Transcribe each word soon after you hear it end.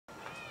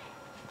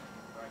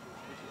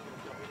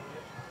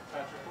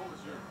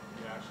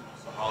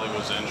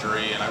Hollywood's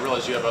injury, and I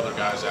realize you have other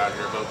guys out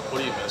here, but what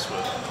do you miss with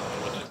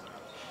it?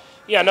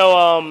 Yeah, no,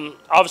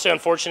 obviously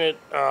unfortunate.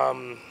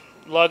 I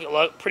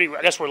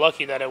guess we're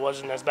lucky that it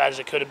wasn't as bad as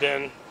it could have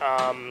been.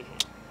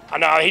 I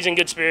know he's in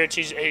good spirits.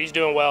 He's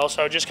doing well.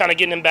 So just kind of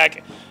getting him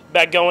back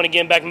going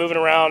again, back moving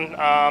around.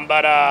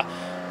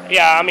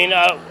 Yeah, I mean,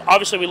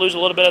 obviously we lose a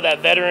little bit of that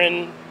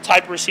veteran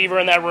type receiver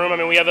in that room. I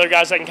mean, we have other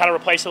guys that can kind of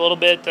replace it a little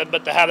bit,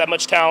 but to have that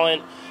much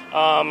talent,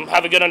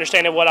 have a good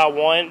understanding of what I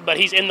want. But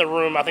he's in the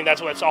room. I think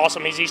that's what's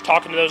awesome. He's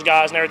talking to those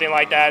guys and everything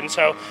like that. And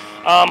so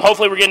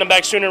hopefully we're getting him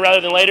back sooner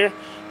rather than later.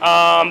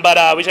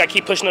 But we just got to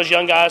keep pushing those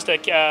young guys to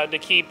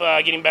keep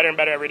getting better and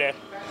better every day.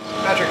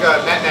 Patrick,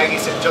 Matt Nagy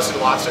said Justin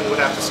Watson would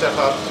have to step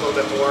up a little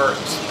bit more.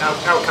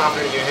 How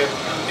confident are you in him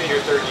in your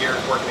third year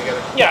working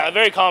together? Yeah,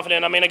 very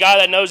confident. I mean, a guy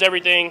that knows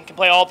everything, can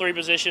play all three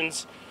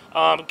positions,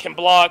 can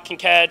block, can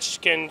catch,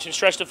 can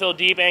stretch the field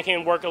deep, and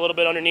can work a little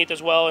bit underneath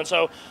as well. And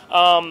so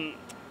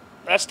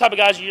that's the type of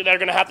guys that are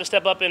going to have to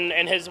step up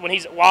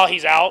while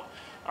he's out.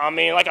 I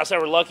mean, like I said,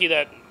 we're lucky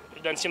that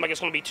it doesn't seem like it's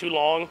going to be too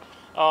long.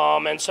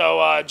 And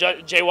so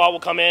Jay Watt will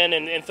come in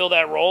and fill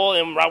that role,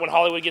 and right when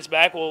Hollywood gets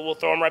back, we'll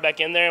throw him right back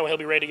in there, and he'll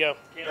be ready to go.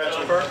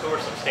 Who were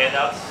some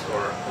standouts,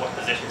 or what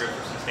position group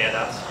were some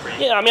standouts for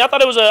you? Yeah, I mean, I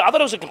thought it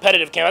was a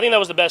competitive camp. I think that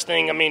was the best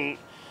thing. I mean,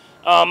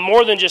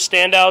 more than just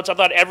standouts, I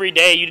thought every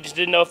day you just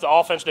didn't know if the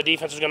offense or the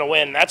defense was going to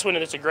win. And that's when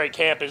it's a great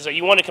camp. Is that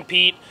you want to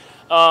compete.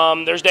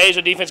 There's days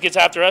where defense gets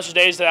after us. There's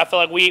days that I feel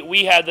like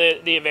we had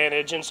the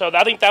advantage. And so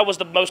I think that was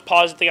the most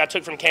positive thing I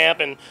took from camp.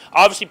 And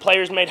obviously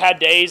players had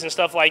days and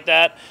stuff like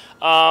that.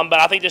 But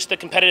I think just the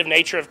competitive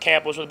nature of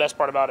camp was the best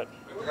part about it.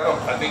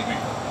 I think we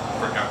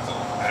forgot to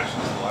ask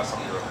this the last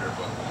time you were up here,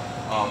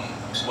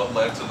 but what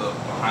led to the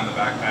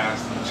behind-the-back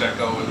pass, the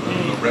Checo,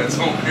 and the red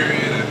zone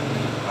period, and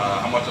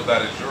how much of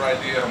that is your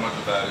idea, how much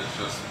of that is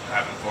just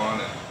having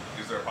fun, and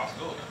is there a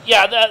possibility?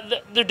 Yeah,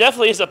 there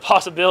definitely is a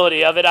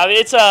possibility of it. I mean,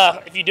 it's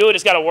if you do it,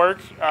 it's got to work.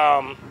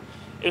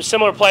 It was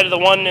similar play to the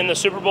one in the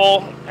Super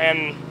Bowl,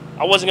 and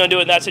I wasn't going to do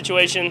it in that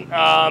situation.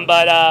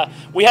 But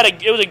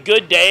it was a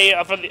good day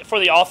for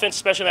the offense,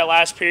 especially in that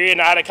last period.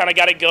 And I kind of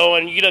got it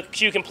going. You get a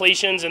few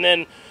completions, and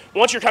then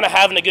once you're kind of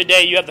having a good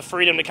day, you have the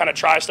freedom to kind of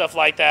try stuff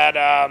like that.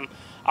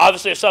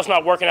 Obviously, if stuff's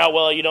not working out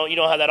well, you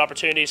don't have that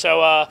opportunity.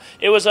 So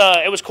it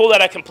was cool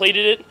that I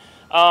completed it.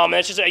 And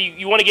it's just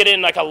you want to get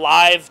in like a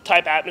live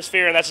type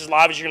atmosphere, and that's as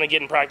live as you're going to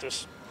get in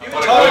practice. What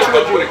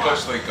did Coach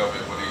think of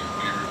it when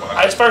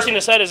he his first thing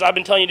he said is, "I've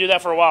been telling you to do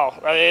that for a while."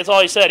 It's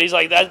all he said. He's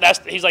like that's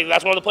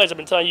one of the plays I've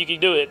been telling you can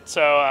do it.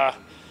 So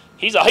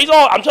he's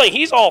all. I'm telling you,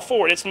 he's all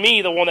for it. It's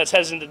me, the one that's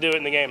hesitant to do it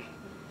in the game.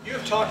 You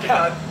have talked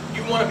about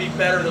you want to be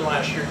better than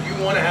last year.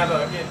 You want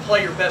to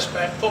play your best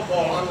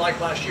football, unlike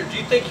last year. Do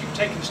you think you've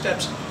taken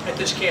steps at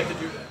this camp to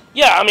do that?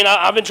 Yeah, I mean,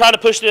 I've been trying to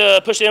push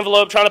the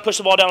envelope, trying to push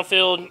the ball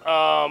downfield,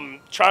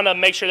 trying to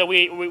make sure that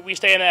we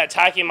stay in that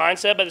attacking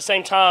mindset, but at the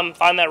same time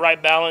find that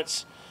right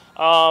balance.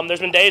 There's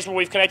been days where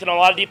we've connected on a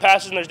lot of deep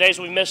passes, and there's days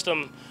we've missed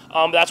them.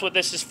 That's what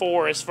this is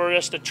for. It's for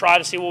us to try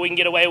to see what we can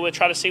get away with,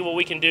 try to see what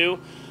we can do,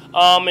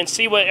 and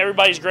see what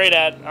everybody's great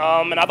at.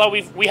 And I thought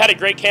we had a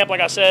great camp,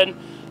 like I said,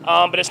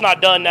 but it's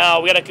not done now.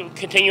 We got to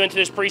continue into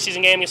this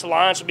preseason game against the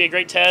Lions. It'll be a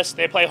great test.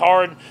 They play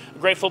hard, a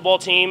great football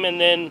team,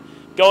 and then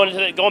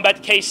going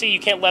back to KC, you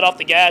can't let off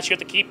the gas. You have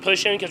to keep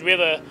pushing because we have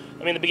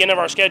the beginning of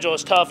our schedule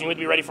is tough, and you have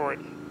to be ready for it.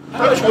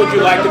 How much would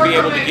you like to be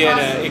able to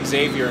get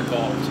Xavier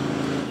involved?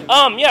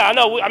 Yeah, I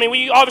know. I mean,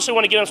 we obviously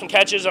want to get him some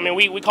catches. I mean,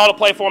 we called a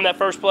play for him that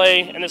first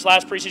play in this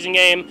last preseason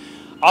game.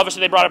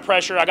 Obviously, they brought a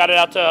pressure. I got it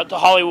out to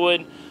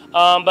Hollywood.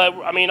 But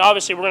I mean,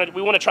 obviously,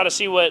 we want to try to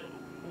see what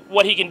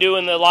he can do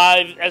in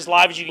as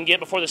live as you can get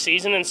before the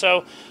season. And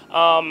so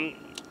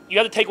you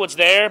have to take what's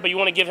there, but you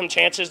want to give him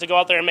chances to go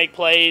out there and make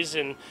plays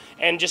and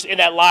just in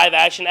that live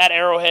action at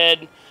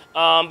Arrowhead.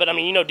 But I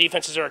mean,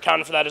 defenses are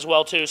accounting for that as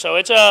well too. So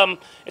it's trying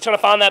to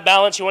find that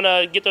balance. You want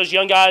to get those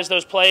young guys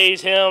those plays,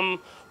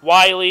 him,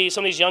 Wiley,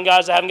 some of these young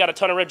guys that haven't got a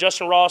ton of reps,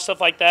 Justin Ross,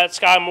 stuff like that,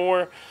 Sky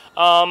Moore.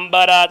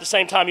 But at the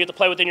same time, you have to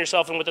play within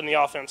yourself and within the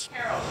offense.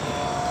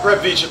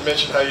 Brett Veach had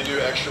mentioned how you do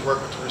extra work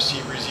with the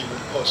receivers even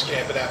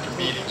post-camp and after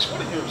meetings.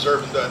 What have you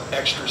observed in the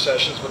extra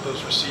sessions with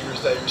those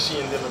receivers that you're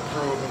seeing them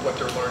improve and what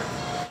they're learning?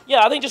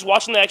 Yeah, I think just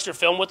watching the extra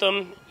film with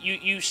them,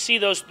 you see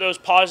those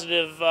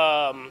positive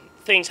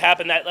things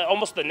happen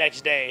almost the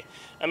next day.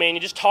 I mean,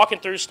 you're just talking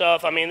through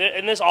stuff. I mean,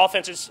 in this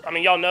offense,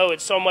 y'all know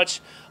it's so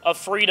much of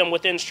freedom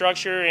within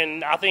structure,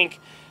 and I think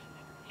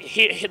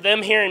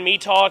them hearing me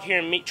talk,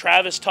 hearing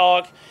Travis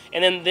talk,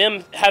 and then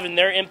them having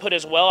their input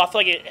as well, I feel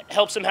like it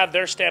helps them have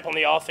their stamp on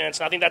the offense,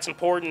 and I think that's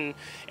important.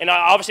 And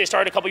obviously, it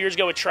started a couple years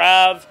ago with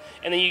Trav,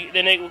 and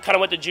then it kind of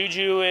went to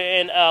Juju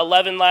in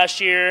 11 last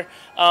year,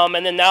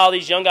 and then now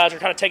these young guys are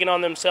kind of taking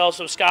on themselves.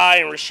 So Sky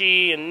and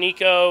Rasheed and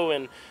Nico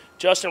and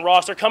Justin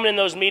Ross, they're coming in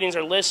those meetings,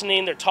 they're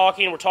listening, they're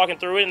talking, we're talking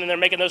through it, and then they're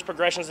making those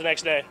progressions the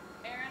next day.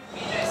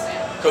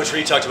 Coach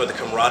Reed talked about the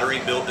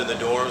camaraderie built in the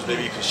dorms.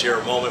 Maybe you can share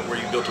a moment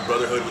where you built a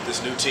brotherhood with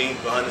this new team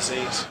behind the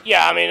scenes.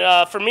 Yeah, I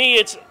mean, for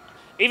me,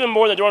 even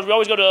more than dorms, we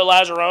always go to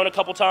Lazarone a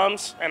couple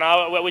times, and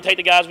we take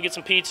the guys, we get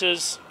some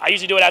pizzas. I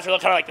usually do it after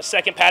kind of like the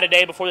second padded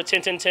day before the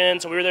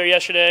 10-10-10, so we were there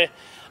yesterday.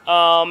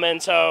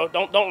 And so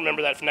don't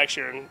remember that for next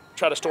year and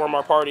try to storm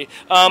our party.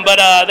 We go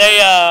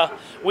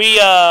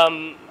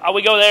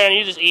there and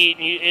you just eat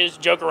and you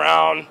just joke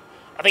around.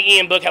 I think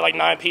Ian Book had like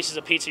 9 pieces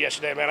of pizza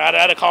yesterday, man. I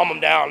had to calm him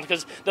down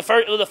because the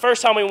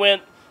first time we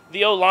went,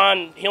 the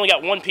O-line, he only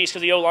got 1 piece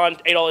because the O-line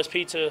ate all his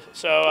pizza.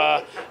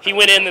 So he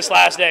went in this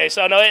last day.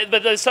 So no,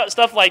 but the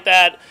stuff like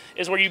that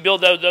is where you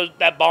build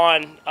that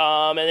bond,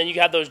 and then you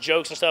have those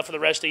jokes and stuff for the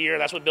rest of the year,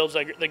 and that's what builds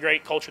the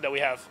great culture that we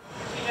have.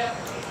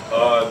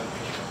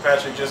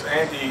 Patrick, just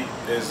Andy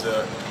is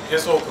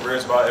his whole career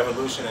is about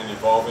evolution and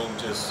evolving,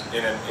 just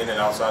in and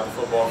outside the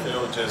football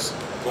field. Just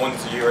going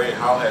into year 8,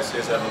 how has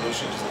his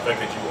evolution just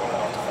affected you on and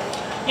off the field?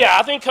 Yeah,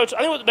 I think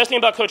the best thing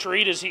about Coach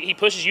Reed is he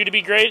pushes you to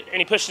be great and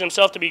he pushes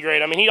himself to be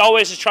great. I mean, he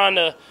always is trying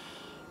to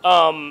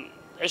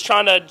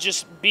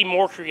just be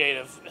more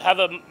creative.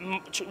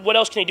 What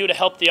else can he do to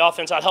help the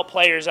offense out, help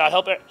players out,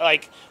 help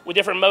like with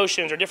different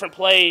motions or different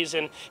plays,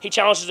 and he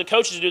challenges the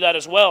coaches to do that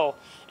as well.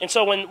 And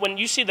so when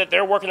you see that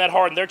they're working that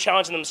hard and they're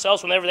challenging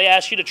themselves, whenever they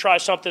ask you to try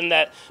something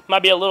that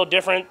might be a little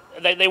different,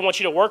 they want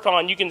you to work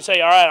on, you can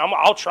say, all right,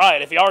 I'll try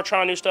it. If y'all are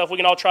trying new stuff, we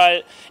can all try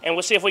it, and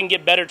we'll see if we can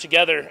get better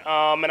together.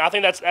 And I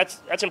think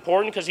that's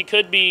important because he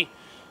could be,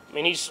 I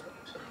mean, he's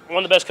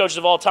one of the best coaches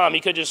of all time.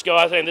 He could just go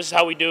out there and this is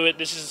how we do it.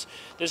 This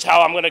is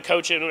how I'm going to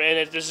coach it,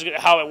 and this is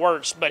how it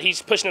works. But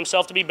he's pushing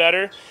himself to be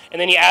better,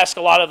 and then he asks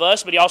a lot of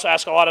us, but he also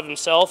asks a lot of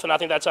himself, and I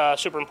think that's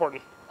super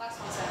important.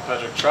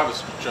 Patrick,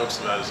 Travis jokes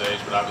about his age,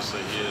 but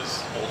obviously he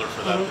is older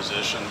for that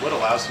position. What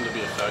allows him to be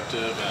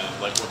effective,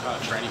 and like what kind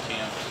of training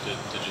camp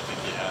did you think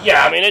he had?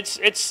 Yeah, I mean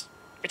it's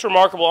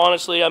remarkable,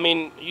 honestly. I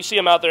mean, you see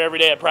him out there every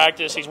day at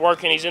practice. He's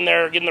working. He's in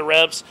there getting the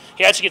reps.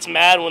 He actually gets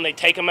mad when they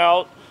take him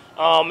out,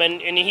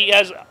 and he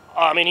has.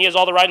 I mean, he has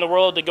all the right in the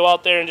world to go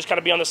out there and just kind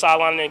of be on the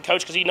sideline and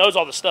coach because he knows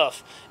all the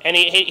stuff, and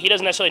he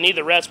doesn't necessarily need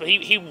the reps, but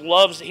he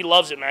loves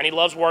it, man. He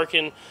loves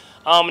working,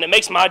 and it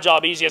makes my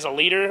job easy as a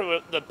leader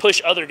to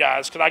push other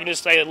guys because I can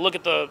just say, look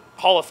at the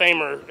Hall of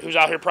Famer who's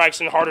out here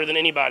practicing harder than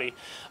anybody,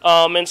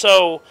 and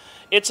so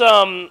it's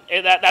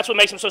that's what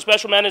makes him so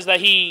special, man. Is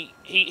that he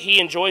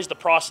enjoys the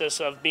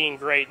process of being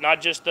great, not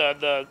just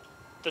the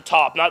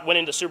top, not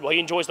winning the Super Bowl.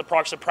 He enjoys the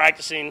process of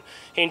practicing.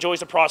 He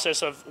enjoys the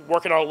process of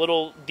working on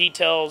little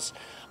details.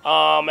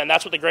 And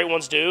that's what the great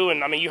ones do.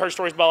 And I mean, you heard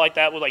stories about like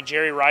that with like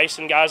Jerry Rice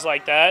and guys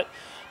like that.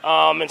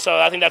 And so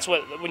I think that's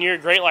what, when you're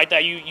great like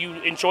that, you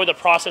enjoy the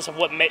process of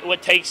what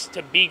it takes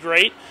to be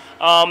great.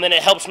 And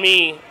it helps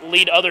me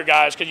lead other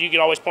guys because you can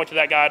always point to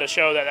that guy to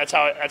show that that's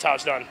how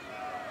it's done.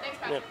 Thanks,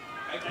 Patrick.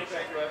 Yeah. Thank you.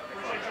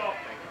 Appreciate y'all.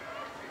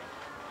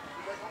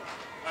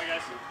 Bye,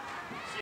 guys.